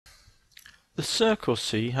The circle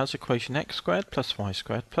C has equation x squared plus y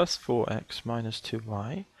squared plus 4x minus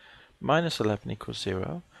 2y minus 11 equals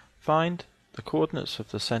 0. Find the coordinates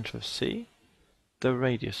of the centre of C, the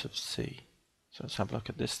radius of C. So let's have a look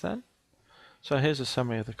at this then. So here's a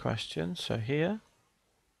summary of the question. So here,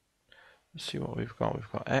 let's see what we've got.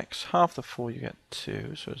 We've got x, half the 4 you get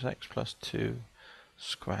 2, so it's x plus 2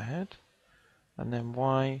 squared. And then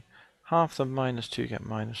y, half the minus 2 you get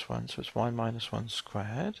minus 1, so it's y minus 1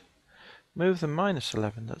 squared. Move the minus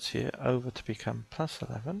 11 that's here over to become plus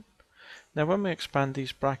 11. Now when we expand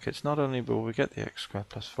these brackets, not only will we get the x squared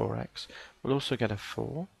plus 4x, we'll also get a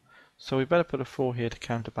 4. So we better put a 4 here to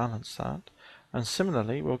counterbalance that. And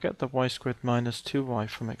similarly, we'll get the y squared minus 2y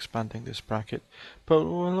from expanding this bracket, but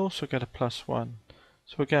we'll also get a plus 1.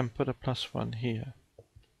 So again, put a plus 1 here.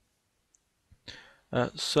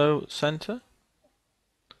 So centre,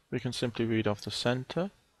 we can simply read off the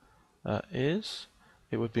centre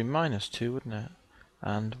it would be minus 2, wouldn't it?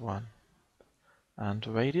 And 1. And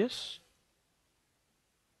radius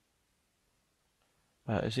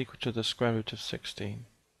is equal to the square root of 16,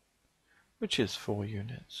 which is 4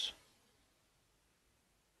 units.